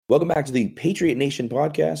Welcome back to the Patriot Nation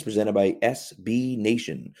podcast presented by SB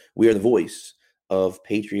Nation. We are the voice of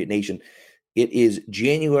Patriot Nation. It is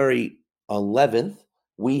January 11th.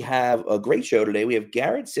 We have a great show today. We have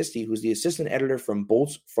Garrett Sisti, who's the assistant editor from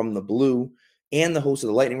Bolts from the Blue and the host of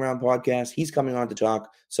the Lightning Round podcast. He's coming on to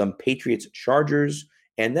talk some Patriots Chargers.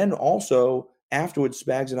 And then also afterwards,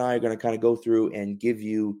 Spags and I are going to kind of go through and give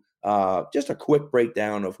you just a quick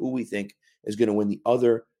breakdown of who we think is going to win the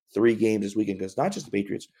other three games this weekend, because it's not just the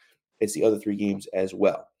Patriots, it's the other three games as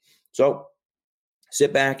well. So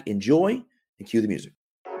sit back, enjoy, and cue the music.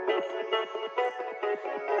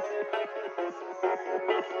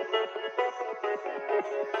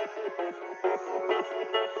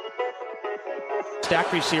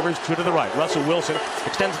 Stack receivers, two to the right. Russell Wilson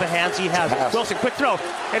extends the hands he has. Wilson, quick throw,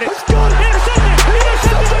 and it's intercepted!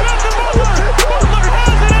 Intercepted by Malcolm Butler! Butler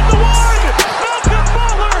has it at the one! Malcolm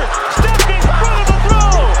Butler stepping in front of the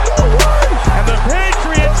throw! And the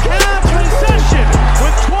Patriots have possession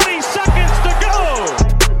with 20 seconds to go!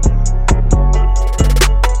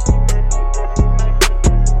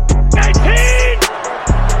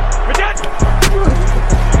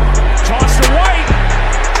 Toss to White.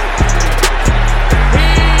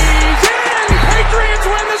 He's in! Patriots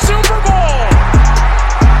win the Super Bowl!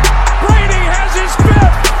 Brady has his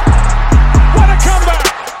fifth! What a comeback!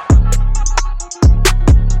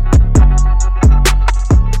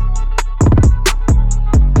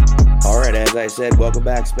 All right, as I said, welcome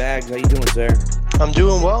back, Spags. How you doing, sir? I'm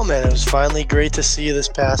doing well, man. It was finally great to see you this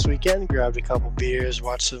past weekend. Grabbed a couple beers,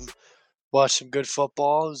 watched some good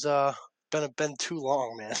football. It was been too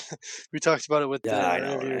long, man. We talked about it with the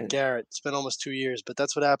interview with Garrett. It's been almost 2 years, but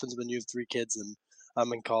that's what happens when you have three kids and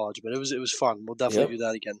I'm in college. But it was fun. We'll definitely do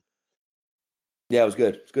that again. Yeah, it was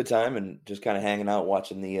good. It was a good time, and just kind of hanging out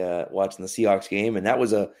watching the Seahawks game. And that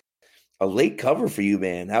was a late cover for you,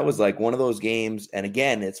 man. That was like one of those games. And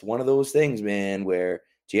again, it's one of those things, man, where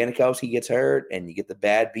Janikowski gets hurt and you get the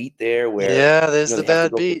bad beat there. Where there's the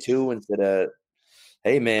bad beat. Two instead of,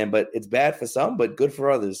 hey, man, but it's bad for some, but good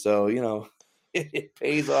for others. So, it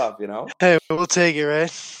pays off, Hey, we'll take it,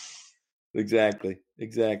 right? Exactly.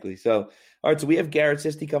 So, all right, so we have Garrett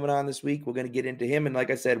Sisti coming on this week. We're going to get into him. And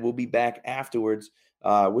like I said, we'll be back afterwards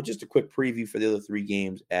with just a quick preview for the other three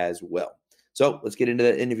games as well. So let's get into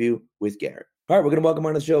that interview with Garrett. All right, we're going to welcome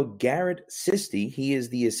on the show Garrett Sisti. He is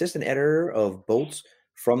the assistant editor of Bolts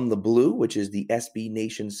from the Blue, which is the SB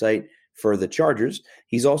Nation site for the Chargers.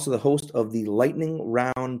 He's also the host of the Lightning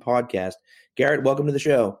Round podcast. Garrett, welcome to the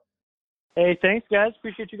show. Hey, thanks, guys.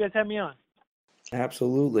 Appreciate you guys having me on.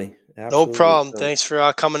 Absolutely. No problem. Thanks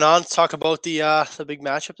for coming on to talk about the big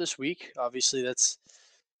matchup this week. Obviously, that's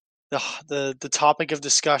the topic of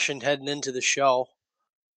discussion heading into the show.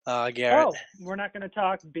 Garrett. Oh, we're not going to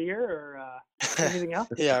talk beer or anything else?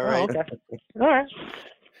 Yeah, right. Oh, okay. All right.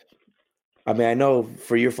 I mean, I know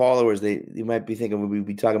for your followers, you might be thinking we'd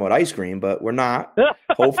be talking about ice cream, but we're not.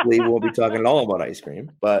 Hopefully, we won't be talking at all about ice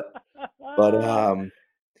cream, but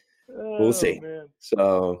we'll see. Man.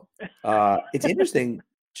 So it's interesting.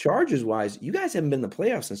 Chargers-wise, you guys haven't been in the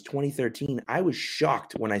playoffs since 2013. I was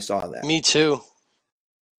shocked when I saw that. Me too.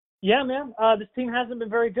 Yeah, man. This team hasn't been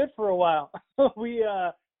very good for a while. We've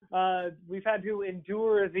had to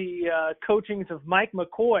endure the coachings of Mike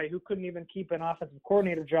McCoy, who couldn't even keep an offensive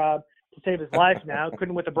coordinator job to save his life now.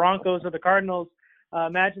 Couldn't with the Broncos or the Cardinals.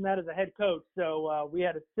 Imagine that as a head coach. So we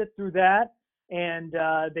had to sit through that. And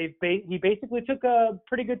he basically took a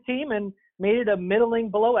pretty good team and made it a middling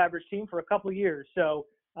below average team for a couple of years. So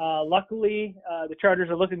luckily, the Chargers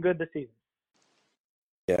are looking good this season.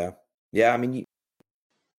 Yeah. I mean,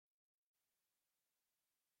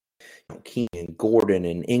 Keenan, Gordon,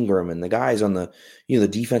 and Ingram, and the guys on the the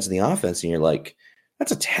defense and the offense, and you're like,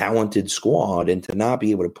 that's a talented squad, and to not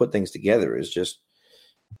be able to put things together is just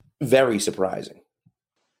very surprising.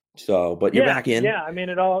 So, but you're back in. Yeah, I mean,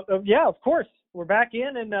 of course. We're back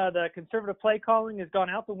in, and the conservative play calling has gone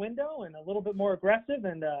out the window, and a little bit more aggressive,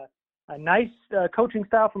 and a nice coaching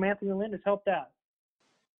style from Anthony Lynn has helped out.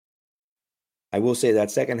 I will say that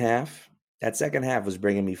second half was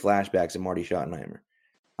bringing me flashbacks of Marty Schottenheimer.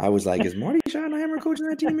 I was like, is Marty Schottenheimer coaching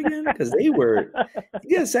that team again? Because they were,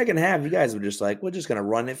 second half, you guys were just like, we're just going to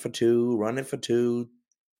run it for two,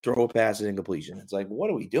 throw passes and completion. It's like, what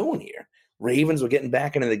are we doing here? Ravens were getting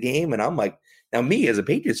back into the game, and I'm like, now me as a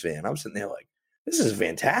Patriots fan, I'm sitting there like, this is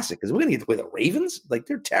fantastic because we're going to get to play the Ravens? Like,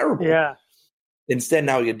 they're terrible. Yeah. Instead,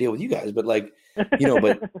 now we got to deal with you guys. But,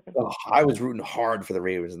 I was rooting hard for the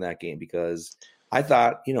Ravens in that game because I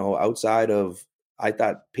thought, I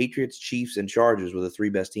thought Patriots, Chiefs, and Chargers were the three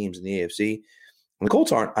best teams in the AFC. And the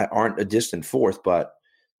Colts aren't a distant fourth, but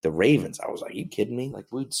the Ravens, I was like, are you kidding me? Like,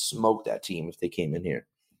 we'd smoke that team if they came in here.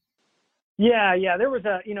 Yeah. There was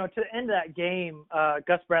to the end of that game,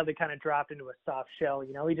 Gus Bradley kind of dropped into a soft shell.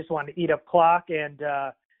 He just wanted to eat up clock and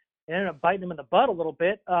ended up biting him in the butt a little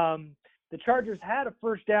bit. The Chargers had a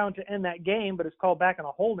first down to end that game, but it's called back on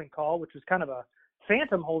a holding call, which was kind of a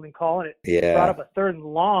phantom holding call, and it brought up a 3rd and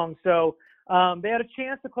long. So they had a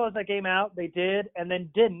chance to close that game out. They did, and then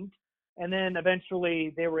didn't. And then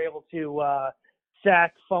eventually they were able to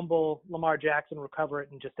sack, fumble, Lamar Jackson, recover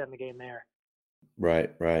it, and just end the game there.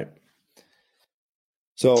 Right.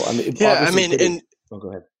 So, go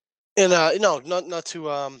ahead. And not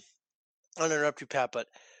to interrupt you, Pat, but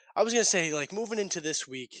I was going to say, like, moving into this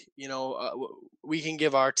week, we can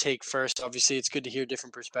give our take first. Obviously, it's good to hear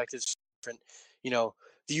different perspectives, different,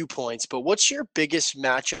 viewpoints. But what's your biggest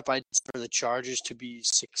matchup for the Chargers to be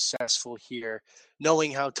successful here,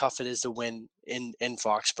 knowing how tough it is to win in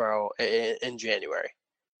Foxborough in January?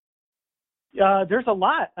 There's a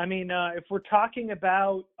lot. I mean, if we're talking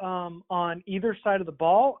about on either side of the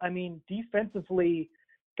ball, I mean, defensively,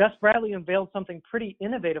 Gus Bradley unveiled something pretty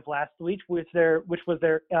innovative last week, which was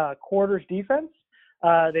their quarters defense.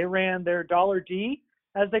 They ran their $D,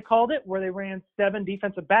 as they called it, where they ran 7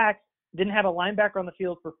 defensive backs, didn't have a linebacker on the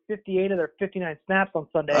field for 58 of their 59 snaps on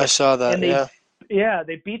Sunday. I saw that, and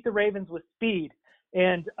they beat the Ravens with speed.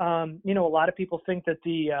 And, a lot of people think that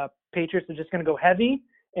the Patriots are just going to go heavy,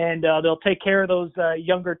 and they'll take care of those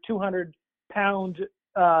younger 200-pound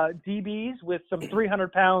DBs with some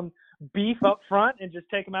 300-pound beef up front and just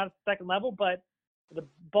take them out at the second level. But the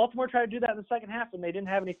Baltimore tried to do that in the second half, and they didn't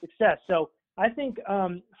have any success. So I think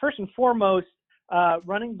first and foremost,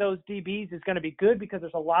 running those DBs is going to be good because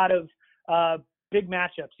there's a lot of big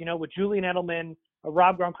matchups, with Julian Edelman,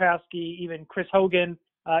 Rob Gronkowski, even Chris Hogan,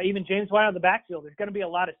 even James White on the backfield. There's going to be a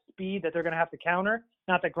lot of speed that they're going to have to counter.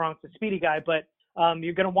 Not that Gronk's a speedy guy, but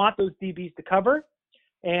you're going to want those DBs to cover.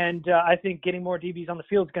 And I think getting more DBs on the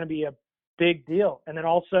field is going to be a big deal. And then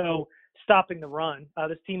also stopping the run.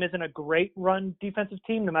 This team isn't a great run defensive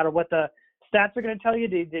team, no matter what the stats are going to tell you.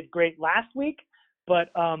 They did great last week, but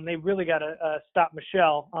they really got to stop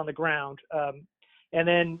Michelle on the ground. And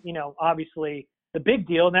then, obviously the big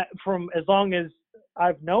deal, and that from as long as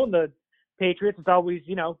I've known the Patriots, it's always,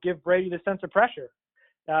 give Brady the sense of pressure.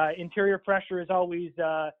 Interior pressure is always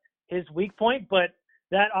his weak point, but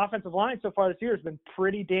that offensive line so far this year has been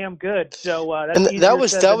pretty damn good. So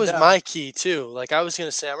that was my key too. Like I was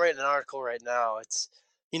gonna say, I'm writing an article right now. It's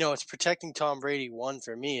it's protecting Tom Brady. One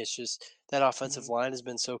for me, it's just that offensive line has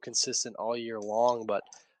been so consistent all year long. But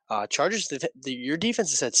Chargers, your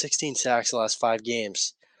defense has had 16 sacks the last 5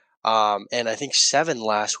 games, and I think 7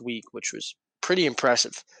 last week, which was pretty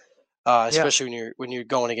impressive. Especially when you're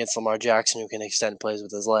going against Lamar Jackson, who can extend plays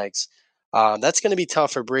with his legs. That's going to be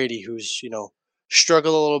tough for Brady, who's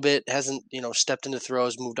struggled a little bit, hasn't stepped into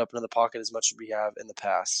throws, moved up into the pocket as much as we have in the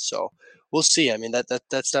past. So we'll see. I mean,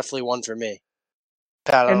 that's definitely one for me.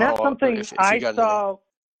 Pat, and that's something if I saw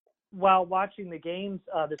while watching the games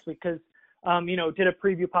this week, because did a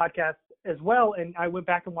preview podcast as well, and I went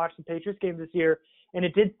back and watched the Patriots game this year, and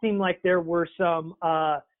it did seem like there were some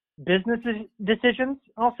business decisions,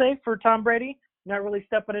 I'll say, for Tom Brady, not really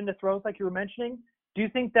stepping into throws like you were mentioning. Do you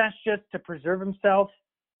think that's just to preserve himself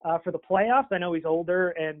for the playoffs? I know he's older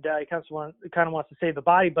and he kind of wants to save the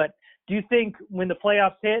body, but do you think when the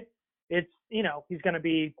playoffs hit, it's he's going to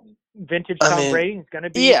be vintage Tom Brady? He's going to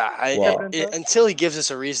be until he gives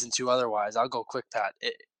us a reason to. Otherwise, I'll go quick, Pat.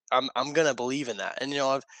 I'm going to believe in that, and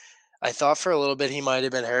I thought for a little bit he might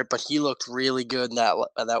have been hurt, but he looked really good in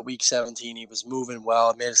that week 17. He was moving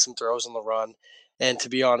well, made some throws on the run. And to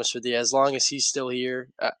be honest with you, as long as he's still here,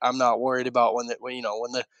 I'm not worried about when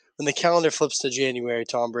the calendar flips to January.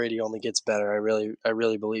 Tom Brady only gets better. I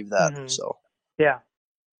really believe that. Mm-hmm. So yeah,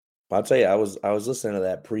 I'll tell you, I was listening to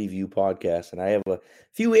that preview podcast, and I have a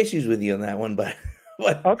few issues with you on that one, but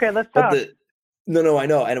okay, let's talk. No, I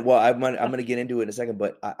know, and I'm going to get into it in a second,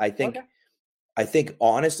 but I think. Okay. I think,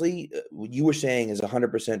 honestly, what you were saying is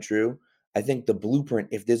 100% true. I think the blueprint,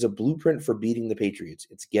 if there's a blueprint for beating the Patriots,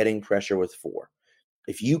 it's getting pressure with 4.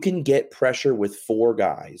 If you can get pressure with 4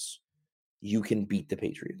 guys, you can beat the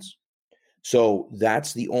Patriots. So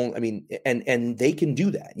that's the only, and they can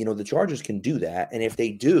do that. The Chargers can do that. And if they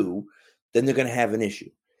do, then they're going to have an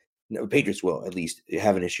issue. The Patriots will at least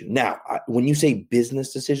have an issue. Now, when you say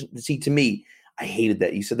business decision, see, to me, I hated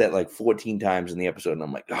that. You said that like 14 times in the episode, and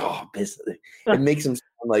I'm like, oh, business. It makes him sound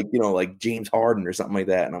like, like James Harden or something like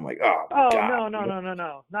that. And I'm like, oh God. No,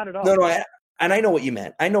 not at all. No, and I know what you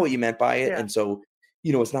meant. I know what you meant by it. Yeah. And so,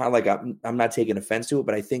 it's not like I'm not taking offense to it,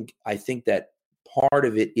 but I think that part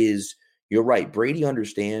of it is, you're right. Brady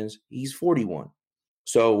understands he's 41.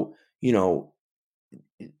 So,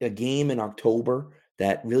 a game in October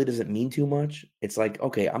that really doesn't mean too much. It's like,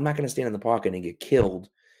 okay, I'm not going to stand in the pocket and get killed.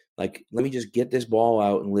 Like, let me just get this ball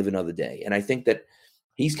out and live another day. And I think that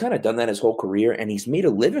he's kind of done that his whole career, and he's made a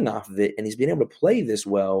living off of it, and he's been able to play this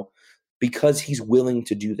well because he's willing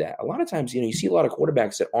to do that. A lot of times, you see a lot of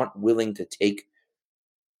quarterbacks that aren't willing to take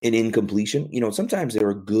an incompletion. Sometimes there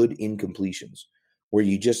are good incompletions where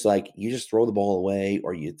you just throw the ball away,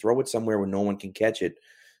 or you throw it somewhere where no one can catch it.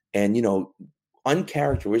 And,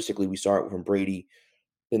 uncharacteristically, we saw it from Brady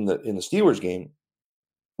in the Steelers game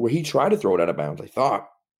where he tried to throw it out of bounds, I thought,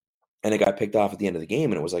 and it got picked off at the end of the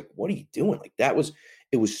game. And it was like, what are you doing? Like,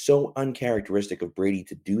 it was so uncharacteristic of Brady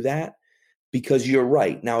to do that, because you're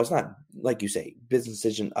right. Now, it's not, like you say, business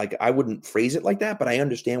decision. Like, I wouldn't phrase it like that, but I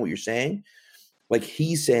understand what you're saying. Like,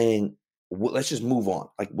 he's saying, let's just move on.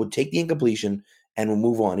 Like, we'll take the incompletion and we'll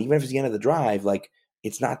move on. Even if it's the end of the drive, like,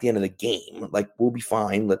 it's not the end of the game. Like, we'll be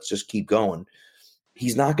fine. Let's just keep going.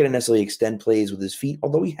 He's not going to necessarily extend plays with his feet,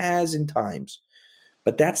 although he has in times.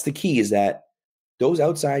 But that's the key, is that those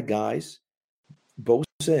outside guys, Bosa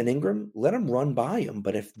and Ingram, let them run by him.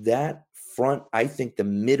 But if that front, I think the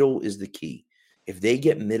middle is the key. If they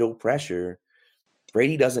get middle pressure,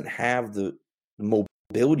 Brady doesn't have the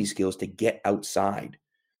mobility skills to get outside.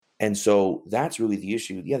 And so that's really the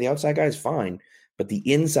issue. Yeah, the outside guy is fine, but the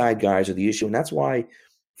inside guys are the issue. And that's why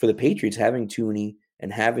for the Patriots, having Tooney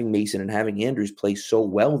and having Mason and having Andrews play so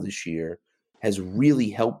well this year has really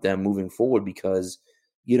helped them moving forward, because,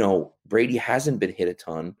 Brady hasn't been hit a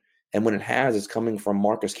ton. And when it has, it's coming from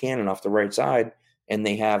Marcus Cannon off the right side, and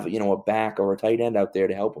they have, a back or a tight end out there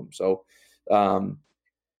to help him. So,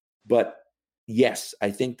 but yes,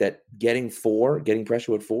 I think that getting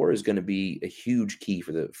pressure with 4 is going to be a huge key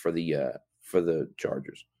for the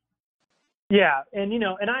Chargers. Yeah, and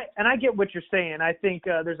and I get what you're saying. I think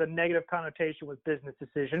there's a negative connotation with business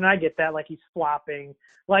decision, and I get that, like he's flopping,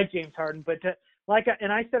 like James Harden. But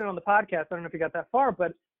and I said it on the podcast. I don't know if you got that far,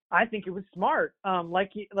 but I think it was smart.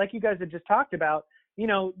 Like you guys had just talked about.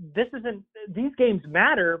 These games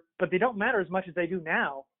matter, but they don't matter as much as they do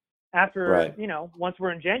now. After once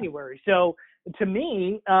we're in January. So to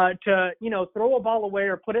me, to throw a ball away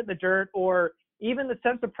or put it in the dirt, or even the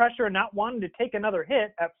sense of pressure and not wanting to take another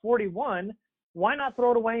hit at 41, why not throw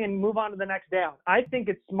it away and move on to the next down? I think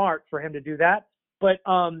it's smart for him to do that. But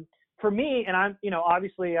for me, and I'm,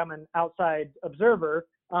 obviously I'm an outside observer,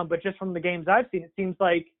 but just from the games I've seen, it seems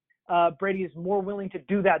like Brady is more willing to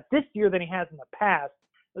do that this year than he has in the past,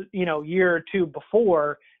 year or two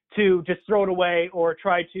before, to just throw it away or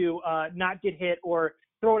try to not get hit or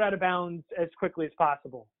throw it out of bounds as quickly as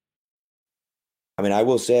possible. I mean, I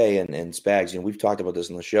will say, and Spags, we've talked about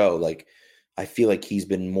this on the show, like, I feel like he's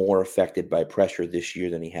been more affected by pressure this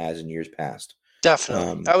year than he has in years past.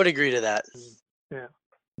 Definitely. I would agree to that.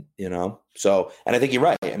 Yeah. So, and I think you're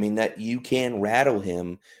right. I mean, that you can rattle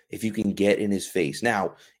him if you can get in his face.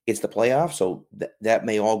 Now, it's the playoffs, so that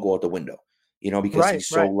may all go out the window, because he's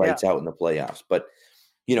so lights out in the playoffs. But,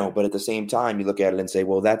 but at the same time, you look at it and say,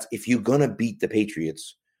 well, that's, if you're going to beat the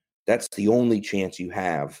Patriots, that's the only chance you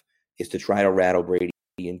have, is to try to rattle Brady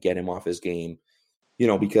and get him off his game,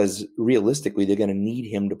 because realistically, they're going to need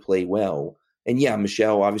him to play well. And yeah,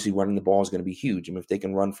 Michelle, obviously running the ball is going to be huge. I mean, if they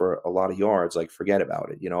can run for a lot of yards, like, forget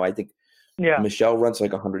about it. I think Michelle runs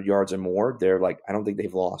like 100 yards or more, they're like, I don't think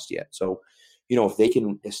they've lost yet. So, if they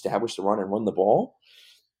can establish the run and run the ball,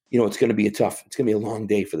 it's going to be it's going to be a long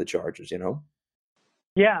day for the Chargers,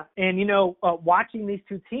 Yeah. And, watching these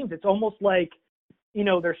two teams, it's almost like,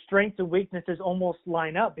 their strengths and weaknesses almost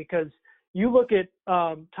line up, because you look at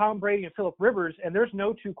Tom Brady and Phillip Rivers, and there's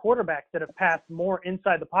no two quarterbacks that have passed more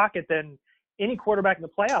inside the pocket than any quarterback in the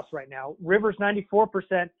playoffs right now. Rivers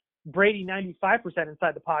 94%, Brady 95%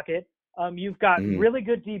 inside the pocket. You've got really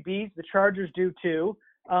good DBs. The Chargers do too.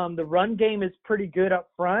 The run game is pretty good up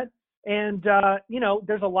front. And,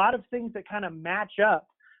 there's a lot of things that kind of match up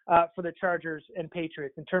for the Chargers and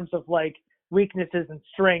Patriots in terms of, like, weaknesses and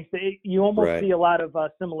strengths. You almost see a lot of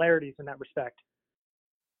similarities in that respect.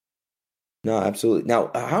 No, absolutely.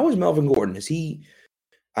 Now, how is Melvin Gordon? Is he?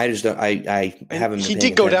 I just don't. I haven't. He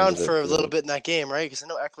did go down for a little bit in that game, right? Because I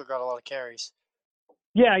know Eckler got a lot of carries.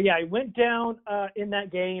 Yeah. He went down in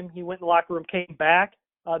that game. He went in the locker room, came back.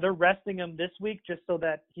 They're resting him this week just so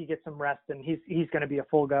that he gets some rest, and he's going to be a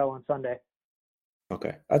full go on Sunday.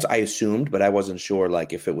 Okay, that's I assumed, but I wasn't sure,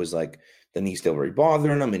 like, if it was like the knee still very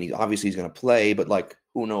bothering him, and he's going to play, but, like,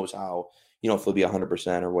 who knows how, if he'll be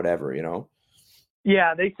 100% or whatever,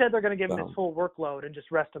 Yeah, they said they're going to give him his full workload and just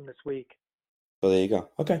rest him this week. So there you go.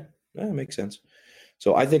 Okay, that makes sense.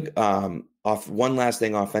 So I think off one last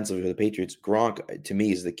thing offensively for the Patriots, Gronk to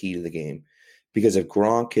me is the key to the game, because if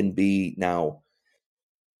Gronk can be now,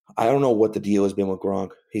 I don't know what the deal has been with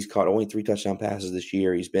Gronk. He's caught only 3 touchdown passes this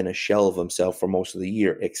year. He's been a shell of himself for most of the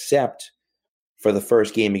year, except for the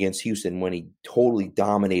first game against Houston when he totally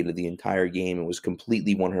dominated the entire game and was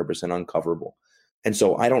completely 100% uncoverable. And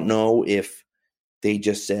so I don't know if they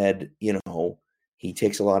just said, he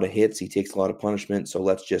takes a lot of hits, he takes a lot of punishment, so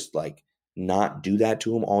let's just not do that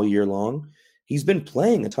to him all year long. He's been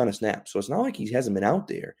playing a ton of snaps, so it's not like he hasn't been out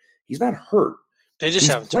there. He's not hurt. They just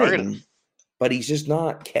haven't targeted him. But he's just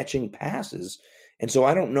not catching passes. And so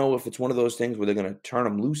I don't know if it's one of those things where they're going to turn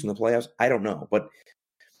him loose in the playoffs. I don't know. But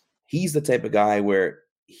he's the type of guy where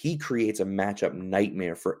he creates a matchup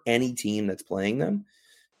nightmare for any team that's playing them.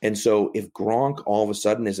 And so if Gronk all of a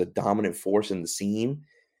sudden is a dominant force in the scene,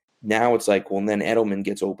 now it's like, well, and then Edelman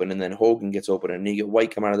gets open, and then Hogan gets open, and you get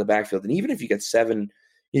White come out of the backfield. And even if you get seven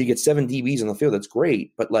DBs on the field, that's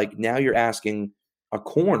great. But now you're asking a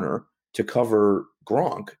corner to cover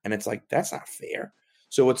Gronk, and it's like, that's not fair.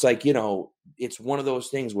 So it's like, it's one of those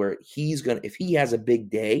things where if he has a big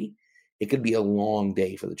day, it could be a long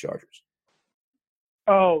day for the Chargers.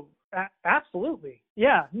 Oh, absolutely.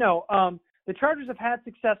 Yeah, no, the Chargers have had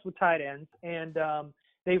success with tight ends, and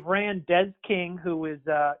they've ran Des King, who is,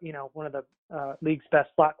 one of the league's best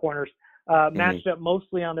slot corners, matched up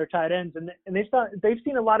mostly on their tight ends, and they've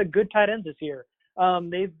seen a lot of good tight ends this year.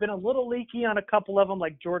 They've been a little leaky on a couple of them,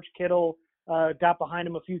 like George Kittle got behind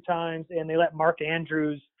him a few times, and they let Mark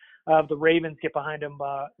Andrews of the Ravens get behind him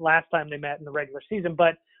last time they met in the regular season.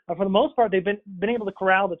 But for the most part, they've been able to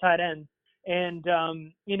corral the tight ends. And,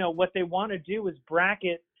 what they want to do is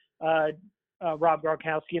bracket Rob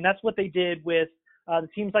Gronkowski, and that's what they did with the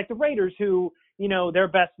teams like the Raiders, who, their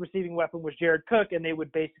best receiving weapon was Jared Cook, and they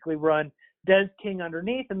would basically run Des King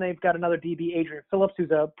underneath, and they've got another DB, Adrian Phillips,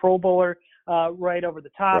 who's a Pro Bowler, right over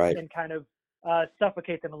the top, and kind of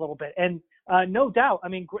suffocate them a little bit. And no doubt, I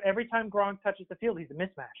mean, every time Gronk touches the field, he's a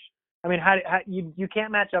mismatch. I mean, you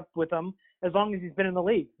can't match up with him as long as he's been in the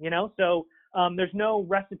league, So there's no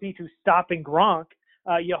recipe to stopping Gronk.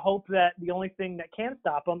 You hope that the only thing that can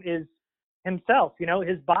stop him is himself,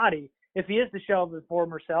 his body. If he is the shell of his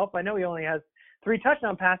former self, I know he only has 3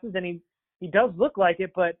 touchdown passes, and he does look like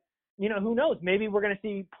it, but who knows? Maybe we're going to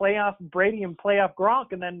see playoff Brady and playoff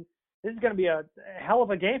Gronk, and then this is going to be a hell of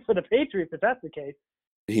a game for the Patriots if that's the case.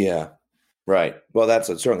 Yeah, right. Well, that's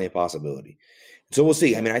certainly a possibility. So we'll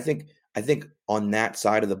see. I mean, I think on that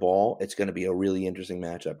side of the ball, it's going to be a really interesting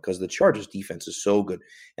matchup because the Chargers defense is so good.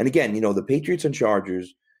 And again, the Patriots and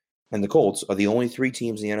Chargers and the Colts are the only 3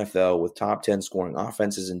 teams in the NFL with top 10 scoring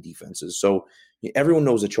offenses and defenses. So everyone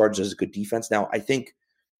knows the Chargers has a good defense. Now, I think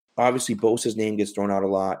obviously Bosa's name gets thrown out a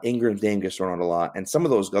lot. Ingram's name gets thrown out a lot. And some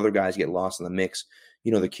of those other guys get lost in the mix,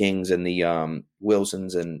 the Kings and the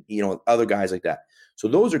Wilsons and, other guys like that. So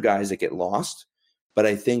those are guys that get lost. But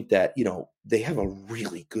I think that, they have a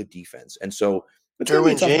really good defense. And so it's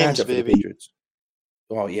going to be a tough matchup for the Patriots.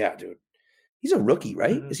 Oh, yeah, dude. He's a rookie,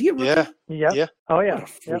 right? Mm-hmm. Is he a rookie? Yeah. Oh, yeah. What a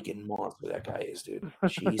freaking monster that guy is, dude.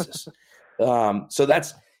 Jesus. So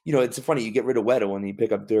that's, it's funny. You get rid of Weddle and you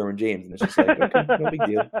pick up Derwin James, and it's just like, okay, no big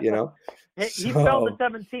deal, He fell to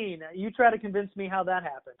 17. You try to convince me how that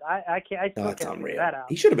happened. I can't. I still can't figure that out.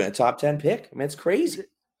 He should have been a top 10 pick. I mean, it's crazy.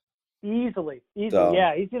 Easily. So,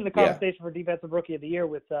 yeah, he's in the conversation for Defensive Rookie of the Year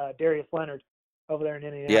with Darius Leonard over there in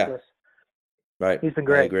Indianapolis. Yeah. Right. He's been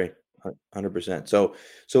great. I agree. 100%. So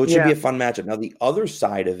it should be a fun matchup. Now, the other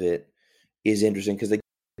side of it is interesting because,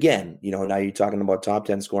 again, now you're talking about top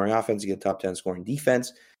 10 scoring offense, you get top 10 scoring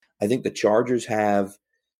defense. I think the Chargers have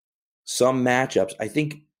some matchups. I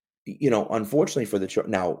think, unfortunately for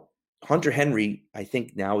now, Hunter Henry, I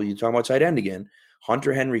think now you're talking about tight end again,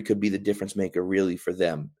 Hunter Henry could be the difference maker really for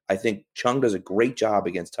them. I think Chung does a great job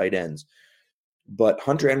against tight ends, but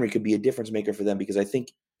Hunter Henry could be a difference maker for them because I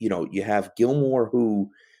think, you have Gilmore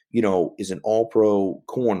who, is an all-pro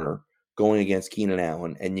corner going against Keenan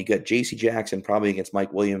Allen, and you got J.C. Jackson probably against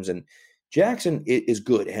Mike Williams, and Jackson is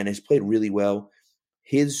good and has played really well.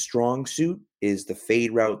 His strong suit is the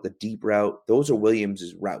fade route, the deep route. Those are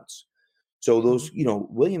Williams' routes. So those,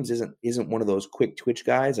 Williams isn't one of those quick twitch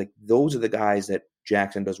guys. Like those are the guys that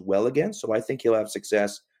Jackson does well against. So I think he'll have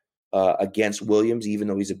success against Williams, even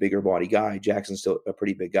though he's a bigger body guy. Jackson's still a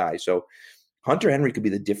pretty big guy. So Hunter Henry could be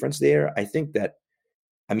the difference there. I think that,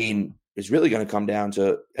 it's really going to come down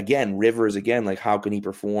to, again, Rivers again, like how can he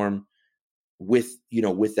perform with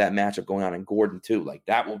that matchup going on in Gordon too? Like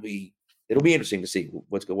it'll be interesting to see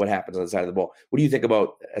what happens on the side of the ball. What do you think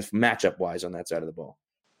about as matchup wise on that side of the ball?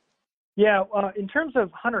 Yeah, in terms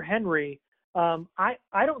of Hunter Henry, I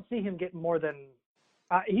don't see him getting more than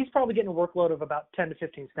he's probably getting a workload of about 10 to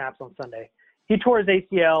 15 snaps on Sunday. He tore his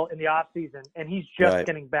ACL in the offseason, and he's just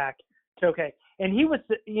getting back It's okay. And he was,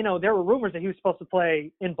 there were rumors that he was supposed to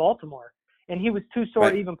play in Baltimore, and he was too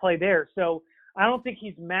sore to even play there. So I don't think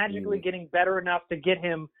he's magically getting better enough to get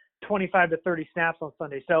him 25 to 30 snaps on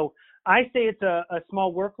Sunday. So I say it's a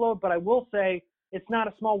small workload, but I will say it's not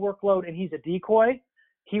a small workload, and he's a decoy.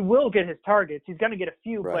 He will get his targets. He's going to get a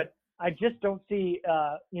few, but I just don't see,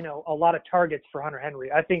 a lot of targets for Hunter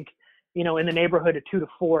Henry. I think, in the neighborhood of 2 to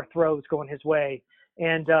 4 throws going his way.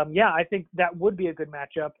 And, I think that would be a good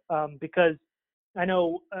matchup because I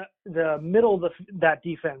know the middle of that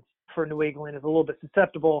defense for New England is a little bit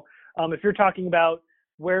susceptible. If you're talking about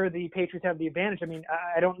where the Patriots have the advantage, I mean,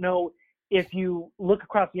 I don't know if you look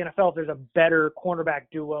across the NFL if there's a better cornerback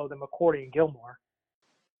duo than McCourty and Gilmore.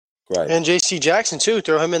 Right. And J.C. Jackson, too.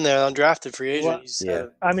 Throw him in there, undrafted free agent. Well,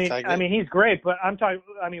 I mean, he's great, but I'm talking,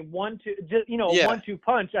 1-2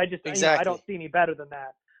 punch. I don't see any better than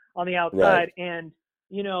that on the outside. Right. And,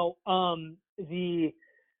 the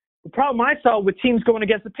problem I saw with teams going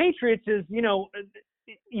against the Patriots is,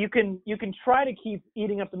 you can try to keep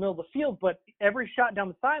eating up the middle of the field, but every shot down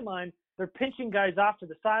the sideline, they're pinching guys off to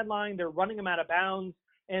the sideline, they're running them out of bounds,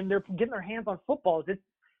 and they're getting their hands on footballs. It's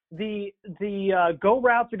the go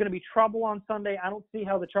routes are going to be trouble on Sunday. I don't see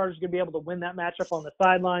how the Chargers are going to be able to win that matchup on the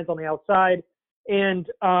sidelines, on the outside. And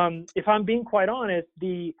if I'm being quite honest,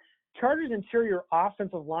 the Chargers' interior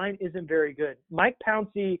offensive line isn't very good. Mike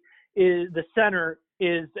Pouncey is the center,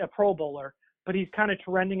 is a Pro Bowler, but he's kind of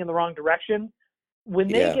trending in the wrong direction. When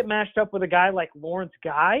they get matched up with a guy like Lawrence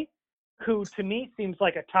Guy, who to me seems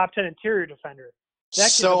like a top 10 interior defender,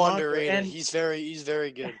 that's so underrated. And he's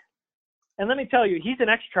very good. And let me tell you, he's an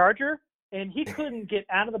ex-Charger, and he couldn't get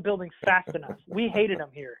out of the building fast enough. We hated him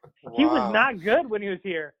here. Wow. He was not good when he was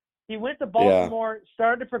here. He went to Baltimore,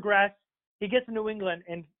 started to progress. He gets to New England,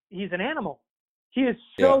 and he's an animal. He is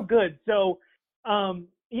so good. So,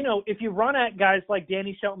 if you run at guys like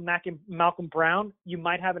Danny Shelton, Malcolm Brown, you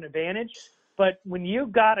might have an advantage. But when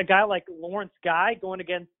you've got a guy like Lawrence Guy going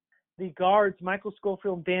against the guards, Michael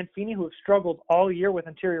Schofield and Dan Feeney, who have struggled all year with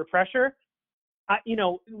interior pressure,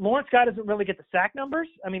 Lawrence Guy doesn't really get the sack numbers.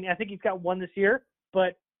 I mean, I think he's got one this year,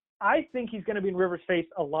 but I think he's going to be in Rivers' face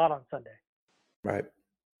a lot on Sunday. Right.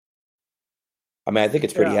 I mean, I think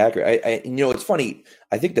it's pretty accurate. It's funny.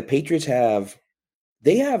 I think the Patriots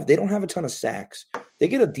they don't have a ton of sacks. They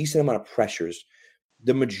get a decent amount of pressures.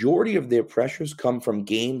 The majority of their pressures come from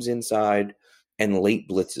games inside and late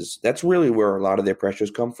blitzes. That's really where a lot of their pressures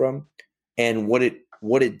come from. And what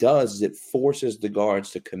it does is it forces the guards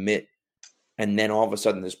to commit. And then all of a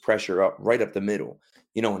sudden there's pressure right up the middle.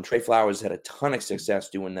 And Trey Flowers had a ton of success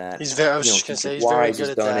doing that. He's very good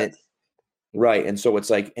at that. Right. And so it's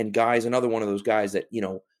like, and Guy's another one of those guys that,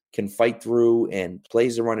 can fight through and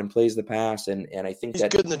plays the run and plays the pass. And I think he's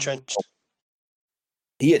good in the trenches.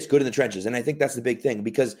 He is good in the trenches. And I think that's the big thing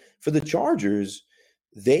because for the Chargers,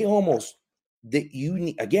 again,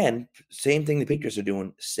 same thing the Patriots are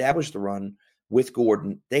doing, establish the run with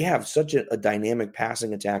Gordon. They have such a dynamic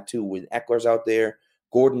passing attack too with Eckler's out there.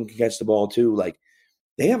 Gordon can catch the ball too. Like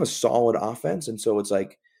they have a solid offense. And so it's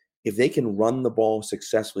like, if they can run the ball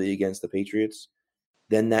successfully against the Patriots,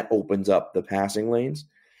 then that opens up the passing lanes.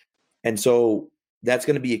 And so that's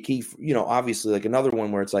going to be a key, obviously like another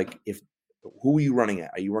one where it's like, who are you running at?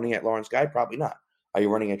 Are you running at Lawrence Guy? Probably not. Are you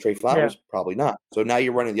running at Trey Flowers? Yeah. Probably not. So now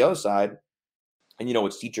you're running the other side and,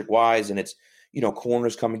 it's Dietrich Wise and it's,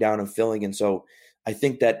 corners coming down and filling. And so I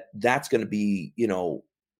think that's going to be,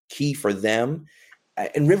 key for them.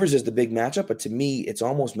 And Rivers is the big matchup, but to me, it's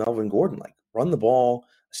almost Melvin Gordon, like run the ball,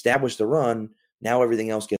 establish the run. Now everything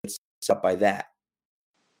else gets up by that.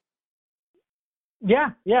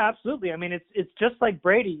 Yeah, absolutely. I mean, it's just like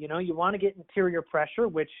Brady, you want to get interior pressure,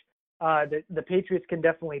 which the Patriots can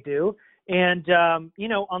definitely do. And,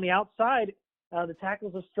 on the outside, the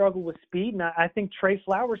tackles have struggled with speed, and I think Trey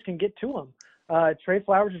Flowers can get to him. Trey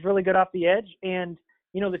Flowers is really good off the edge, and,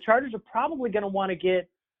 the Chargers are probably going to want to get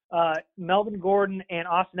Melvin Gordon and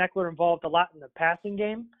Austin Eckler involved a lot in the passing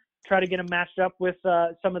game, try to get them matched up with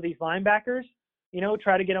some of these linebackers,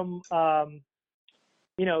 try to get them,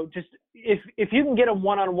 just if you can get them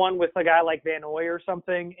one-on-one with a guy like Van Noy or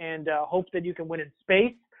something and hope that you can win in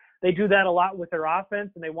space. They do that a lot with their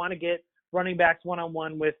offense, and they want to get running backs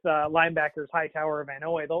one-on-one with linebackers Hightower or Van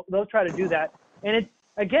Noy. They'll try to do that. And it's,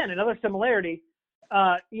 again, another similarity.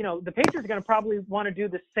 The Patriots are going to probably want to do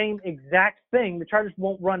the same exact thing. The Chargers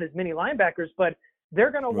won't run as many linebackers, but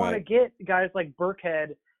they're going to want to get guys like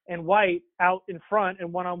Burkhead and White out in front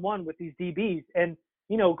and one-on-one with these DBs. And,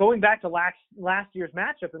 going back to last year's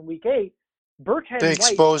matchup in Week 8, Burkhead and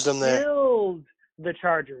White them there. killed the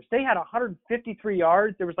Chargers. They had 153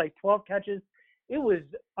 yards. There was like 12 catches it was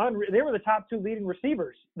they were the top 2 leading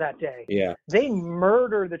receivers that day. Yeah. They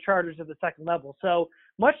murdered the Chargers at the second level. So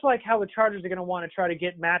much like how the Chargers are going to want to try to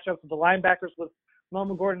get matchups with the linebackers with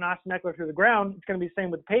Melvin Gordon and Austin Eckler through the ground, it's going to be the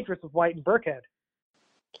same with the Patriots with White and Burkhead.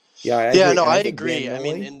 Yeah, I agree. I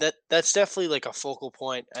mean, and that's definitely like a focal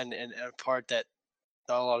point and a part that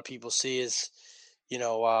not a lot of people see is,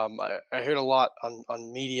 I heard a lot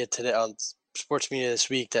on media today, on sports media this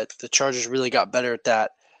week, that the Chargers really got better at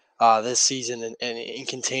that this season and in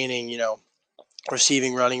containing,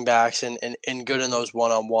 receiving running backs and good in those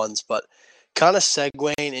one-on-ones. But kind of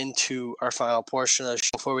segueing into our final portion of the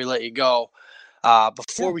show before we let you go,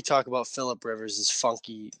 before we talk about Phillip Rivers'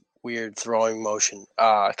 funky, weird throwing motion,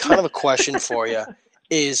 kind of a question for you.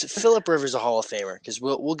 Is Phillip Rivers a Hall of Famer? Because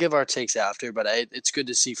we'll give our takes after, but it's good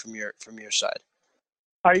to see from your side.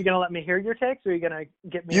 Are you going to let me hear your takes, or are you going to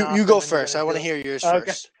get me off? You go first. I want to hear yours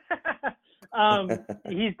first.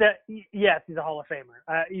 Yes, he's a Hall of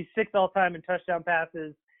Famer. He's 6th all-time in touchdown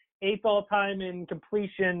passes, 8th all-time in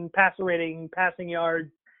completion, passer rating, passing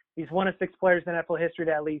yards. He's one of 6 players in NFL history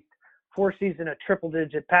to at least 4 seasons a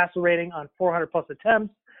triple-digit passer rating on 400-plus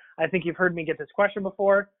attempts. I think you've heard me get this question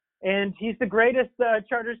before. And he's the greatest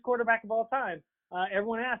Chargers quarterback of all time.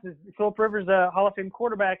 Everyone asks, is Phillip Rivers a Hall of Fame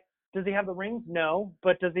quarterback? Does he have the rings? No.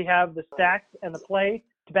 But does he have the stats and the play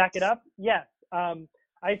to back it up? Yes.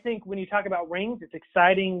 I think when you talk about rings, it's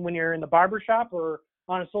exciting when you're in the barbershop or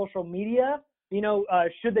on a social media.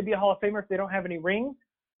 Should they be a Hall of Famer if they don't have any rings?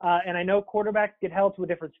 And I know quarterbacks get held to a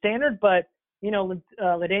different standard, but,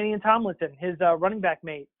 LaDainian Tomlinson, his running back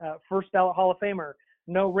mate, first ballot Hall of Famer,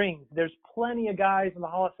 no rings. There's plenty of guys in the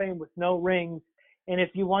Hall of Fame with no rings. And if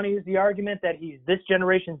you want to use the argument that he's this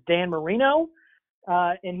generation's Dan Marino,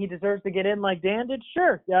 and he deserves to get in like Dan did,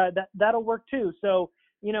 sure, that'll work too. So,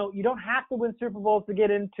 you don't have to win Super Bowls to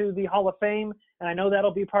get into the Hall of Fame, and I know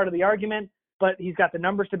that'll be part of the argument, but he's got the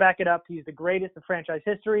numbers to back it up. He's the greatest in franchise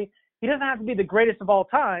history. He doesn't have to be the greatest of all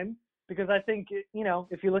time, because I think,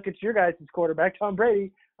 if you look at your guys' quarterback, Tom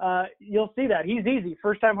Brady, you'll see that. He's easy.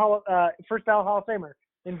 First ballot Hall of Famer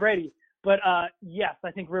in Brady. But, yes,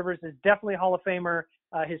 I think Rivers is definitely a Hall of Famer.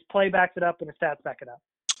 His play backs it up, and his stats back it up.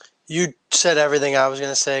 You said everything I was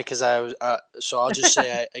going to say, because I was. So I'll just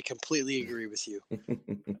say I completely agree with you.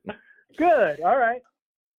 Good. All right.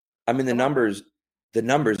 I mean, the numbers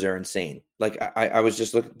are insane. Like I was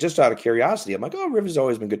just out of curiosity. I'm like, oh, Rivers has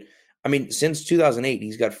always been good. I mean, since 2008,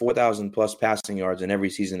 he's got 4,000 plus passing yards in every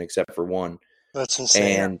season except for one. That's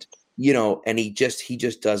insane. And and he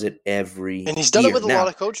just does it every. And he's done it with a lot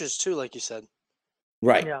of coaches too, like you said.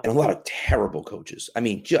 Right, yeah. And a lot of terrible coaches. I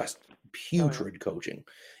mean, just putrid coaching.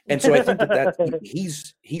 And so I think that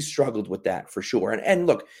he's struggled with that for sure. And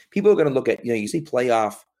look, people are going to look at, you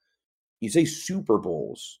say Super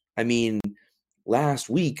Bowls. I mean, last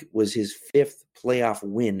week was his 5th playoff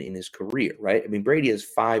win in his career, right? I mean, Brady has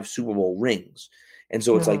 5 Super Bowl rings. And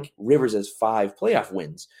so it's like Rivers has 5 playoff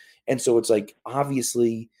wins. And so it's like,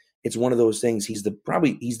 obviously it's one of those things. He's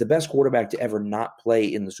the best quarterback to ever not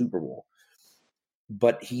play in the Super Bowl.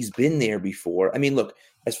 But he's been there before. I mean, look,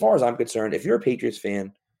 as far as I'm concerned, if you're a Patriots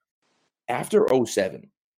fan, after 2007,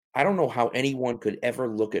 I don't know how anyone could ever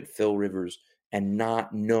look at Phil Rivers and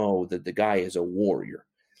not know that the guy is a warrior.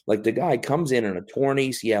 Like, the guy comes in on a torn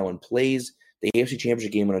ACL and plays the AFC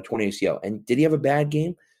Championship game on a torn ACL. And did he have a bad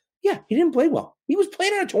game? Yeah, he didn't play well. He was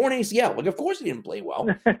playing on a torn ACL. Like, of course he didn't play well.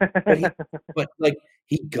 But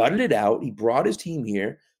he gutted it out. He brought his team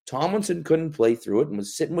here. Tomlinson couldn't play through it and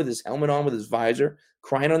was sitting with his helmet on with his visor,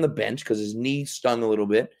 crying on the bench because his knee stung a little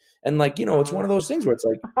bit. And, it's one of those things where it's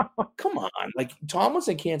like, come on. Like,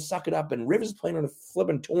 Tomlinson can't suck it up, and Rivers is playing on a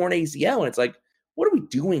flipping torn ACL. And it's like, what are we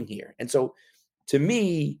doing here? And so, to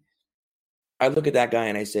me, I look at that guy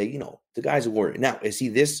and I say, the guy's a warrior. Now, is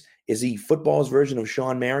he football's version of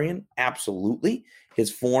Sean Marion? Absolutely.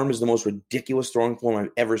 His form is the most ridiculous throwing form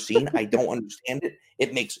I've ever seen. I don't understand it.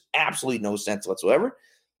 It makes absolutely no sense whatsoever,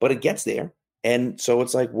 but it gets there. And so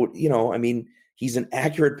it's like, he's an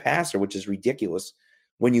accurate passer, which is ridiculous.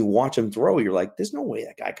 When you watch him throw, you're like, there's no way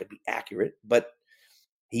that guy could be accurate, but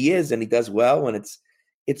he is, and he does well. And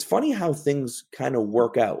it's funny how things kind of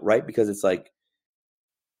work out, right? Because it's like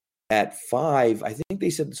at 5, I think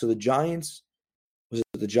they said, so the Giants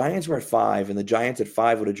were at 5, and the Giants at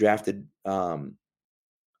 5 would have drafted, the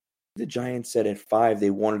Giants said at 5,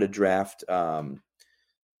 they wanted to draft, the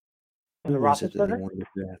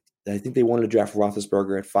Roethlisberger? I think they wanted to draft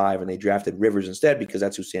Roethlisberger at 5, and they drafted Rivers instead because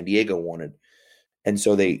that's who San Diego wanted. And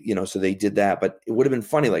so they did that, but it would have been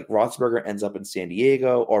funny. Like, Roethlisberger ends up in San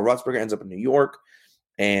Diego, or Roethlisberger ends up in New York,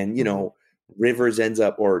 and Rivers ends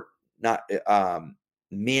up, or not.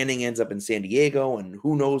 Manning ends up in San Diego, and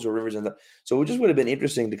who knows where Rivers ends up. So it just would have been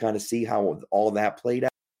interesting to kind of see how all that played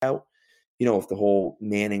out, if the whole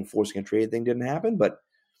Manning forcing a trade thing didn't happen. But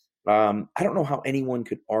I don't know how anyone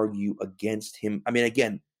could argue against him. I mean,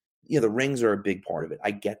 again, the rings are a big part of it.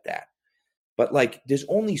 I get that. But, like, there's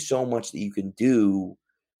only so much that you can do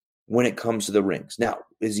when it comes to the rings. Now,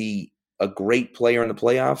 is he a great player in the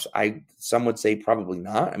playoffs? Some would say probably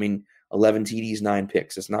not. I mean, 11 TDs, 9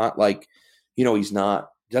 picks. It's not like,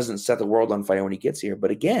 doesn't set the world on fire when he gets here.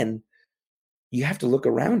 But again, you have to look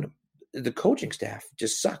around him. The coaching staff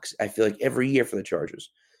just sucks, I feel like, every year for the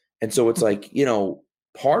Chargers. And so it's like,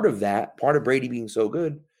 part of Brady being so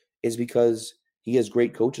good is because he has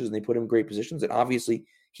great coaches and they put him in great positions. And obviously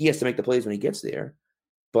he has to make the plays when he gets there,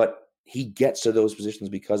 but he gets to those positions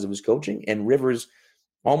because of his coaching, and Rivers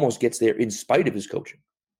almost gets there in spite of his coaching.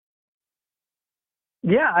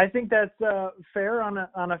 Yeah, I think that's fair on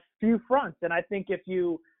a few fronts. And I think if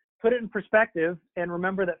you put it in perspective and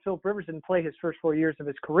remember that Philip Rivers didn't play his first 4 years of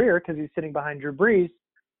his career because he's sitting behind Drew Brees,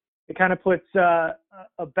 it kind of puts a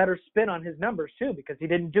better spin on his numbers too, because he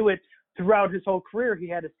didn't do it throughout his whole career. He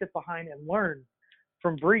had to sit behind and learn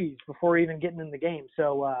from Brees before even getting in the game.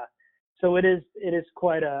 So it is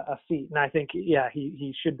quite a feat. And I think,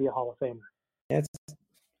 he should be a Hall of Famer. Yeah,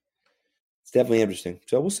 it's definitely interesting.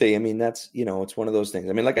 So we'll see. I mean, that's, it's one of those things.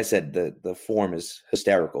 I mean, like I said, the form is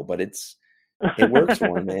hysterical, but it works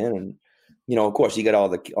for him, man. And, of course, you got all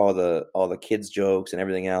the kids jokes and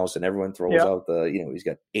everything else, and everyone throws out he's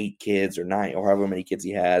got 8 kids or 9 or however many kids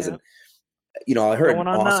he has. Yeah. And, I heard an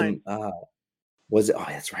awesome, was it? Oh,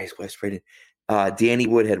 that's right. Wes Braden. Danny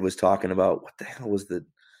Woodhead was talking about what the hell was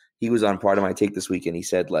he was on Part of My Take this week, and he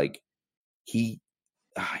said, like,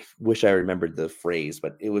 I wish I remembered the phrase,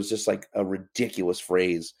 but it was just like a ridiculous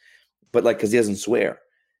phrase, but like, cause he doesn't swear.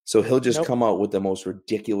 So he'll just come out with the most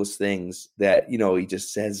ridiculous things that, he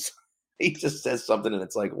just says something and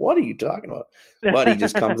it's like, what are you talking about? But he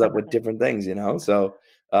just comes up with different things, So,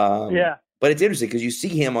 but it's interesting because you see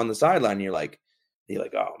him on the sideline and you're like,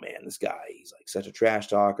 oh man, this guy, he's like such a trash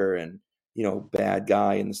talker and, bad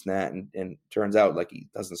guy and this and that. And turns out like he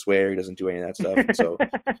doesn't swear. He doesn't do any of that stuff. And so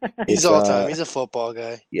he's all time. He's a football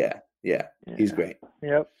guy. Yeah. He's great.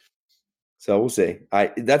 Yep. So we'll see.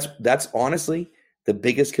 That's honestly the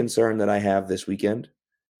biggest concern that I have this weekend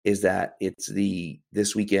is that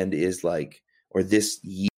this weekend is like, or this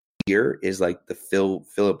year is like the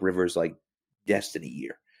Philip Rivers, like destiny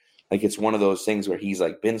year. Like it's one of those things where he's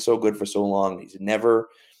like been so good for so long. He's never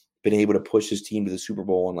been able to push his team to the Super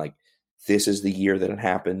Bowl. And like, this is the year that it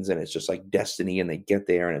happens. And it's just like destiny and they get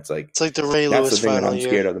there. And it's like the Ray Lewis final I'm year.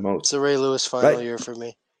 Scared of the most. It's the Ray Lewis final year for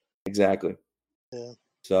me. Exactly. Yeah.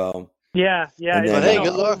 So. Yeah. Then, but hey,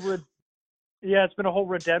 good luck. It's been a whole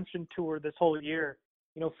redemption tour this whole year.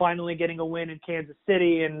 Finally getting a win in Kansas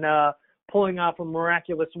City and pulling off a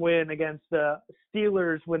miraculous win against the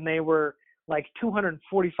Steelers when they were like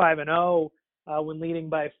 245-0 when leading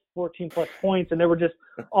by 14 plus points, and they were just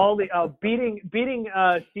all the beating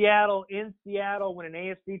Seattle in Seattle when an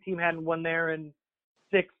AFC team hadn't won there in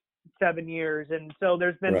 6-7 years, and so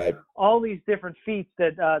there's been all these different feats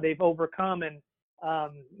that they've overcome, and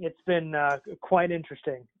it's been quite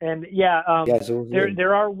interesting. And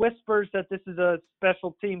there are whispers that this is a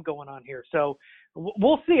special team going on here, so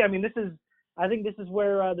we'll see. I mean, I think this is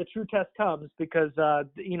where the true test comes because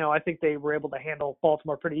I think they were able to handle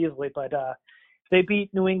Baltimore pretty easily, but if they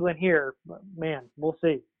beat New England here, man, we'll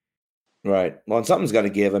see. Right. Well, and something's got to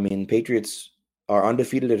give. I mean, Patriots are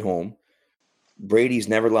undefeated at home. Brady's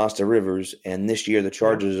never lost to Rivers, and this year the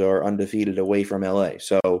Chargers are undefeated away from LA.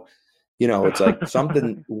 So, it's like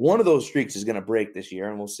something. One of those streaks is going to break this year,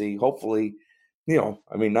 and we'll see. Hopefully,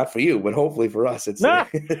 I mean, not for you, but hopefully for us, it's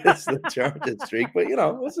the Chargers streak. But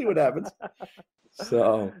we'll see what happens.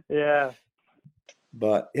 So yeah.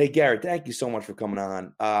 But hey, Garrett, thank you so much for coming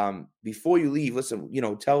on. Before you leave, listen,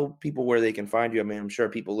 tell people where they can find you. I mean, I'm sure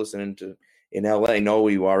people listening in LA know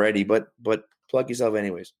you already, but plug yourself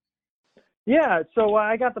anyways. Yeah, so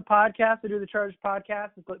I got the podcast. I do the Chargers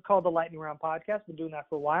podcast. It's called the Lightning Round Podcast. Been doing that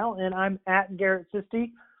for a while, and I'm at Garrett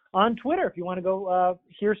Sisti on Twitter if you want to go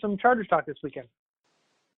hear some Chargers talk this weekend.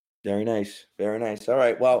 Very nice. Very nice. All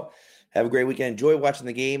right. Well, have a great weekend. Enjoy watching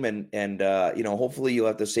the game, and hopefully you'll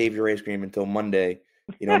have to save your ice cream until Monday.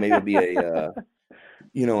 Maybe it'll be a,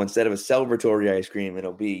 instead of a celebratory ice cream,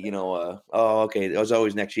 it'll be, okay, it was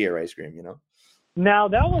always next year ice cream, Now,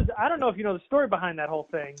 that was, I don't know if you know the story behind that whole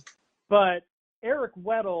thing, but Eric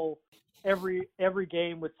Weddle every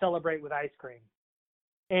game would celebrate with ice cream.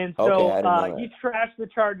 And so he trashed the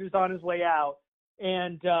Chargers on his way out.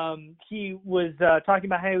 And he was talking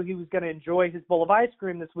about how he was going to enjoy his bowl of ice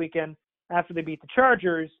cream this weekend after they beat the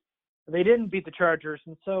Chargers. They didn't beat the Chargers,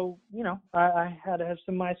 and so, I had to have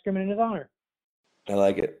some ice cream in his honor. I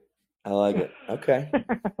like it. Okay.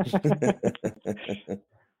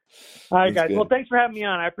 All right, guys. Good. Well, thanks for having me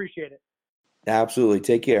on. I appreciate it. Absolutely.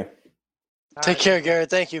 Take care. Take care, Garrett.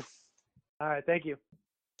 Thank you. All right. Thank you.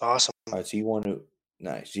 Awesome. All right. So you want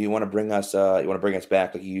to bring us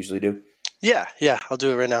back like you usually do? Yeah. I'll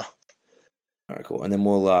do it right now. All right, cool. And then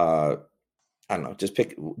we'll, I don't know, just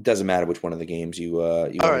pick. Doesn't matter which one of the games you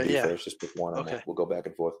want to do first. Just pick one, and we'll go back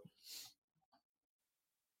and forth.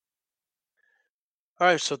 All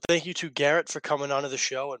right. So thank you to Garrett for coming onto the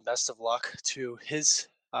show, and best of luck to his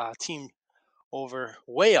team over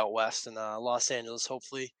way out west in Los Angeles.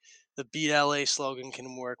 Hopefully, the Beat LA slogan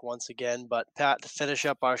can work once again. But Pat, to finish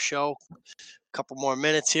up our show, a couple more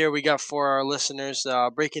minutes here we got for our listeners,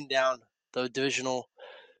 breaking down the divisional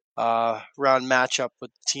round matchup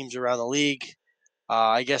with teams around the league.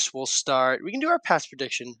 I guess we'll start. We can do our past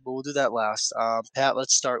prediction, but we'll do that last. Pat,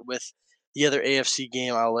 let's start with the other AFC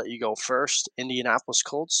game. I'll let you go first. Indianapolis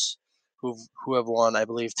Colts, who have won, I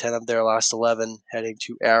believe, 10 of their last 11, heading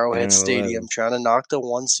to Arrowhead Stadium, trying to knock the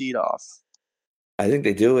 1 seed off. I think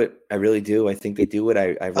they do it. I really do. I think they do it.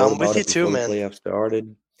 I wrote about it before the playoffs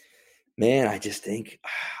started. Man, I just think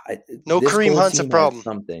no Kareem Hunt's a problem.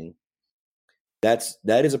 Something that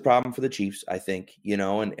is a problem for the Chiefs, I think.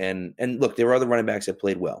 And look, there were other running backs that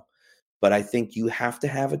played well, but I think you have to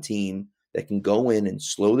have a team that can go in and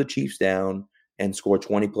slow the Chiefs down and score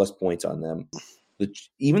 20 plus points on them.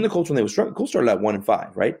 Even the Colts, when they were struggling, Colts started at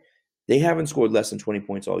 1-5, right? They haven't scored less than 20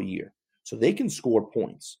 points all year, so they can score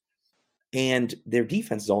points. And their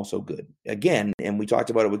defense is also good. Again, and we talked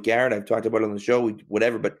about it with Garrett. I've talked about it on the show,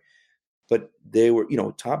 whatever. But they were,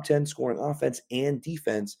 top 10 scoring offense and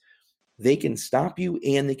defense. They can stop you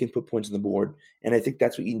and they can put points on the board. And I think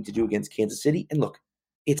that's what you need to do against Kansas City. And look,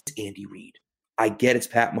 it's Andy Reid. I get it's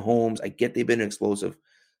Pat Mahomes. I get they've been explosive,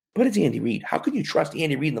 but it's Andy Reid. How can you trust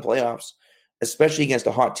Andy Reid in the playoffs, especially against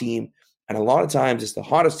a hot team? And a lot of times it's the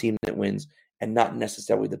hottest team that wins and not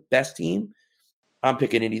necessarily the best team. I'm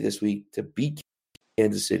picking Indy this week to beat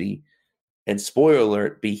Kansas City and, spoiler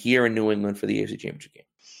alert, be here in New England for the AFC Championship game.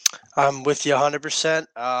 I'm with you 100%.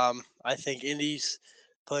 I think Indy's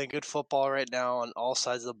playing good football right now on all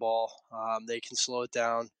sides of the ball. They can slow it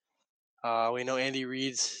down. We know Andy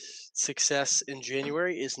Reid's success in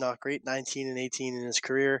January is not great, 19-18 in his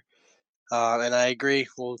career. And I agree.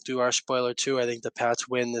 We'll do our spoiler too. I think the Pats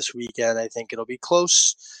win this weekend. I think it'll be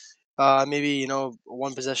close. Maybe,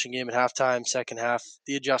 one possession game at halftime, second half,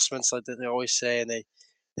 the adjustments like they always say, and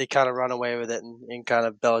they kind of run away with it and kind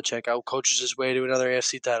of Belichick outcoaches his way to another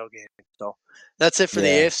AFC title game. So that's it for the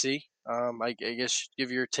AFC. I guess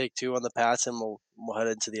give your take too on the Pats, and we'll head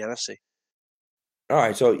into the NFC. All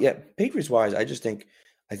right. So Patriots wise, I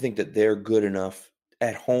think that they're good enough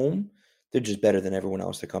at home. They're just better than everyone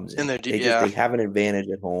else that comes in. They have an advantage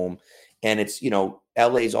at home, and it's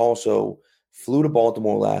LA's also flew to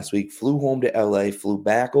Baltimore last week, flew home to LA, flew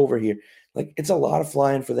back over here. Like, it's a lot of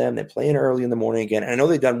flying for them. They're playing early in the morning again. And I know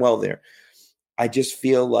they've done well there. I just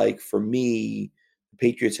feel like, for me, the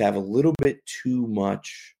Patriots have a little bit too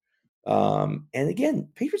much. And again,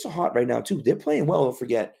 Patriots are hot right now, too. They're playing well. Don't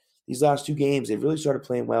forget, these last 2 games, they've really started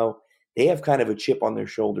playing well. They have kind of a chip on their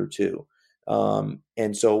shoulder, too.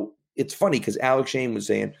 And so it's funny because Alex Shane was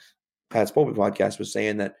saying, Pat's Pulpit podcast was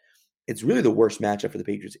saying that it's really the worst matchup for the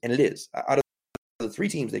Patriots. And it is. Out of the 3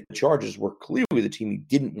 teams, the Chargers were clearly the team you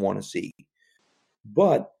didn't want to see.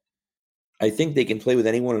 But I think they can play with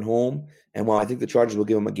anyone at home. And while I think the Chargers will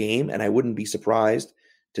give them a game, and I wouldn't be surprised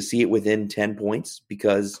to see it within 10 points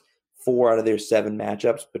because 4 out of their 7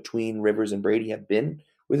 matchups between Rivers and Brady have been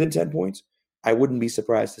within 10 points, I wouldn't be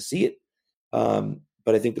surprised to see it.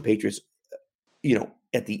 But I think the Patriots, in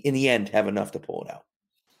the end, have enough to pull it out.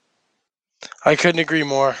 I couldn't agree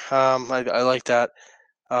more. I like that.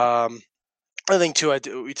 I think too.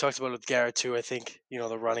 We talked about it with Garrett too. I think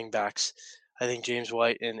the running backs. I think James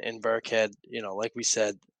White and Burkhead. Like we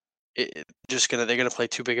said, they're gonna play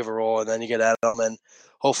too big of a role, and then you get Edelman.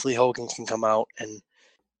 Hopefully Hogan can come out and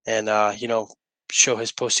show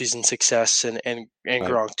his postseason success and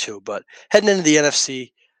Gronk too. But heading into the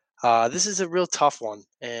NFC. This is a real tough one.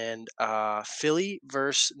 And Philly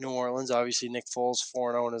versus New Orleans. Obviously, Nick Foles,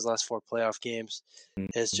 4-0 in his last 4 playoff games,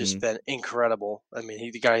 has just been incredible. I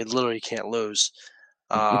mean, the guy literally can't lose.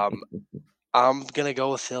 I'm going to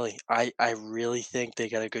go with Philly. I really think they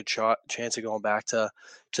got a good chance of going back to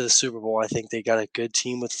the Super Bowl. I think they got a good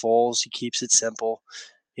team with Foles. He keeps it simple,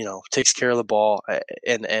 takes care of the ball.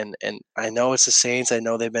 And I know it's the Saints. I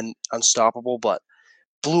know they've been unstoppable, but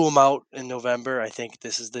blew them out in November. I think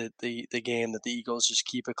this is the game that the Eagles just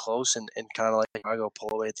keep it close and kind of like Chicago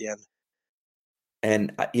pull away at the end.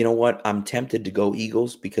 And you know what? I'm tempted to go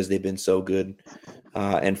Eagles because they've been so good.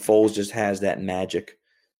 And Foles just has that magic.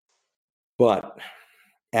 But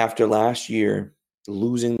after last year,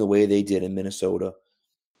 losing the way they did in Minnesota,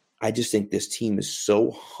 I just think this team is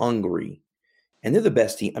so hungry. And they're the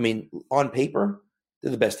best team. I mean, on paper,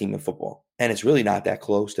 they're the best team in football. And it's really not that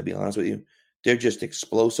close, to be honest with you. They're just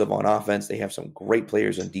explosive on offense. They have some great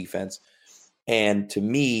players on defense. And to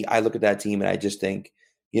me, I look at that team and I just think,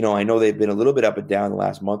 I know they've been a little bit up and down the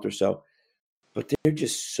last month or so, but they're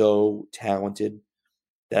just so talented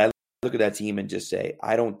that I look at that team and just say,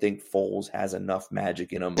 I don't think Foles has enough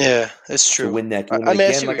magic in him. Yeah, it's true. To win that game.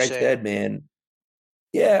 Again, like I said, man.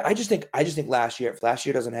 Yeah, I just think last year, if last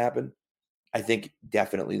year doesn't happen, I think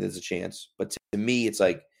definitely there's a chance. But to me, it's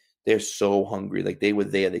like they're so hungry. Like they were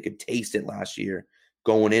there. They could taste it last year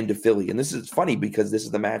going into Philly. And this is funny because this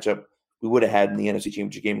is the matchup we would have had in the NFC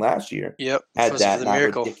Championship game last year. Yep. Had that not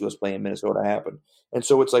ridiculous play in Minnesota happen. And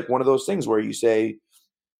so it's like one of those things where you say,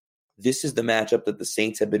 this is the matchup that the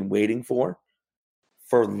Saints have been waiting for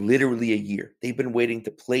literally a year. They've been waiting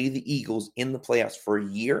to play the Eagles in the playoffs for a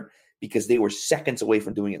year because they were seconds away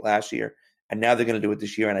from doing it last year. And now they're going to do it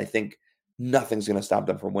this year. And I think nothing's going to stop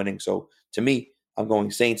them from winning. So to me, I'm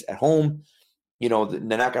going Saints at home. They're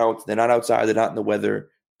not out. They're not outside. They're not in the weather.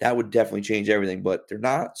 That would definitely change everything, but they're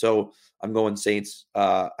not. So I'm going Saints.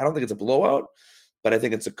 I don't think it's a blowout, but I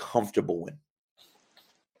think it's a comfortable win.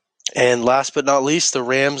 And last but not least, the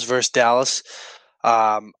Rams versus Dallas.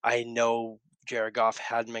 I know Jared Goff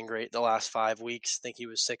hadn't been great the last 5 weeks. I think he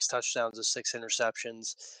was 6 touchdowns and 6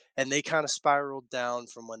 interceptions. And they kind of spiraled down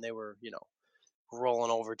from when they were,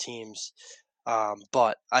 rolling over teams.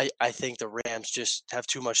 But I think the Rams just have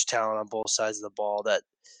too much talent on both sides of the ball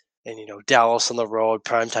and Dallas on the road,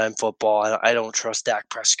 primetime football. I don't trust Dak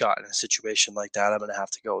Prescott in a situation like that. I'm going to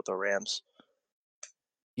have to go with the Rams.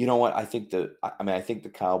 You know what? I think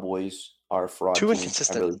the Cowboys are a fraud. Too team.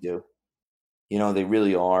 inconsistent. I really do. They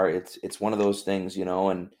really are. It's one of those things,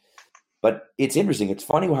 but it's interesting. It's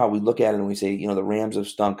funny how we look at it and we say, the Rams have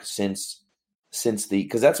stunk since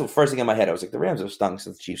because that's the first thing in my head. I was like, the Rams have stunk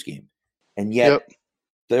since the Chiefs game. And yet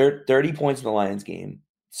they're 30 points in the Lions game,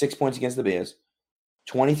 6 points against the Bears,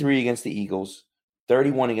 23 against the Eagles,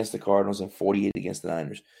 31 against the Cardinals, and 48 against the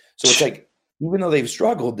Niners. So it's like, even though they've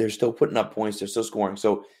struggled, they're still putting up points. They're still scoring.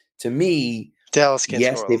 So to me, Dallas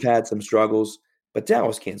can't score. They've had some struggles, but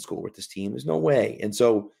Dallas can't score with this team. There's no way. And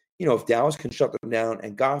so, if Dallas can shut them down,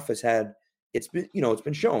 and Goff has had, it's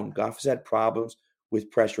been shown, Goff has had problems with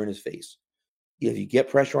pressure in his face. If you get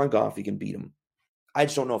pressure on Goff, you can beat him. I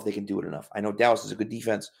just don't know if they can do it enough. I know Dallas is a good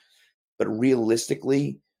defense, but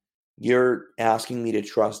realistically, you're asking me to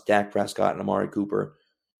trust Dak Prescott and Amari Cooper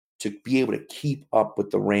to be able to keep up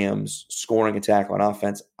with the Rams' scoring attack on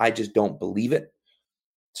offense. I just don't believe it.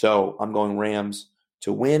 So I'm going Rams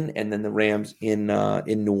to win, and then the Rams in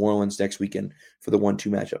New Orleans next weekend for the 1-2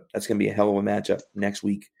 matchup. That's going to be a hell of a matchup next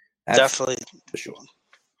week. Definitely. For sure.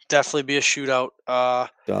 Definitely be a shootout.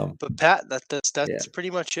 But Pat, that's pretty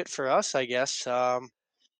much it for us, I guess.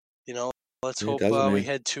 Let's hope we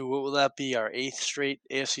head to, what will that be, our 8th straight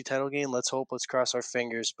AFC title game? Let's cross our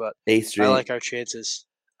fingers, but 8th straight. I like our chances.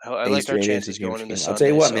 I like our chances going into Sunday. I'll tell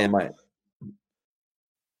you what, man,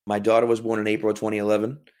 my daughter was born in April of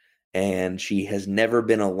 2011, and she has never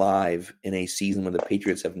been alive in a season when the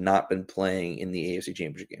Patriots have not been playing in the AFC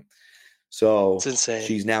Championship game. So it's insane.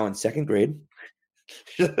 She's now in 2nd grade.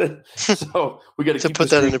 So we got to put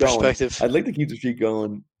that into perspective. I'd like to keep the streak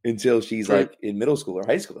going until she's like in middle school or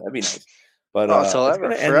high school. That'd be nice. But it's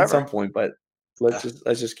going to end at some point. But let's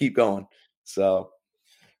just keep going. So,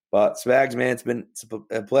 but Spags, man, it's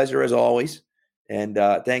a pleasure as always. And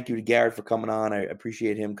thank you to Garrett for coming on. I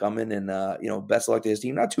appreciate him coming. And best of luck to his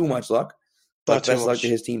team. Not too much luck, but best of luck to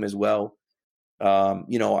his team as well.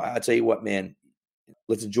 I tell you what, man.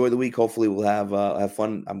 Let's enjoy the week. Hopefully, we'll have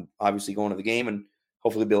fun. I'm obviously going to the game, and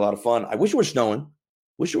hopefully, it'll be a lot of fun. I wish it were snowing.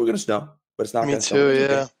 Wish it were going to snow, but it's not going to snow. Me too, yeah.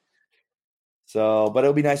 Okay. So, but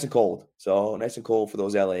it'll be nice and cold. So nice and cold for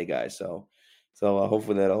those LA guys. So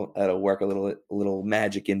hopefully that'll work a little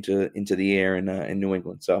magic into the air in New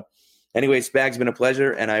England. So, anyway, Spags, been a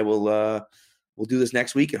pleasure, and I will we'll do this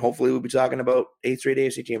next week, and hopefully, we'll be talking about 8th straight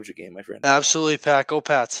AFC Championship game, my friend. Absolutely, Pat. Go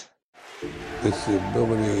Pats. It's the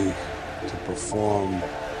ability to perform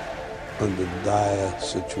under dire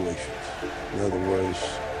situations. In other words,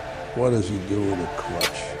 what does he do in a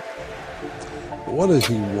clutch? What has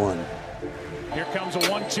he won? Here comes a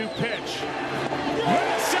 1-2 pitch.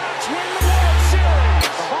 Red Sox win the World Series.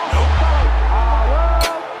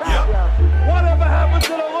 Whatever happened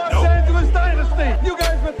to dynasty. You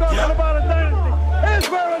guys been talking about a dynasty. Here's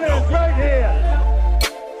where it is, right here.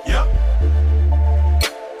 Yep.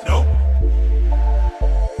 Nope.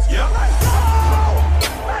 Yep.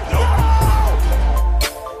 Nope.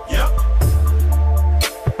 Yep.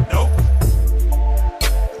 Nope.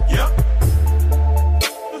 Yep.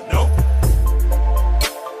 Nope.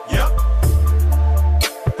 Yep.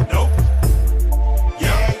 Nope.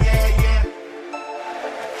 Yeah.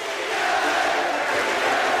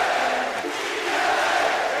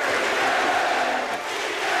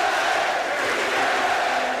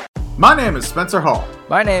 My name is Spencer Hall.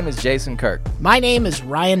 My name is Jason Kirk. My name is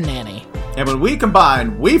Ryan Nanny. And when we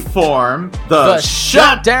combine, we form the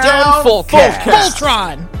Shutdown Fullcast.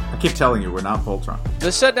 Voltron! I keep telling you, we're not Voltron.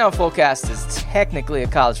 The Shutdown Fullcast is technically a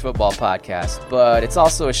college football podcast, but it's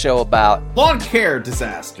also a show about lawn care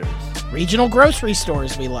disasters, regional grocery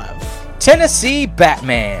stores we love, Tennessee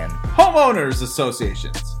Batman, homeowners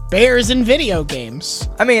associations, bears and video games.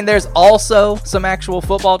 I mean, there's also some actual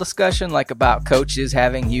football discussion, like about coaches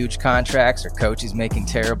having huge contracts, or coaches making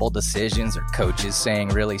terrible decisions, or coaches saying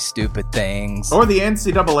really stupid things. Or the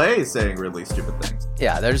NCAA saying really stupid things.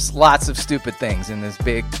 Yeah, there's lots of stupid things in this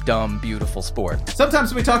big, dumb, beautiful sport.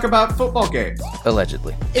 Sometimes we talk about football games.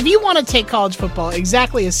 Allegedly. If you want to take college football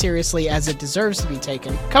exactly as seriously as it deserves to be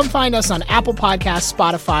taken, come find us on Apple Podcasts,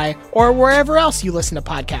 Spotify, or wherever else you listen to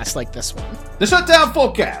podcasts like this one. The Shutdown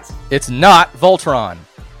Fullcast. It's not Voltron.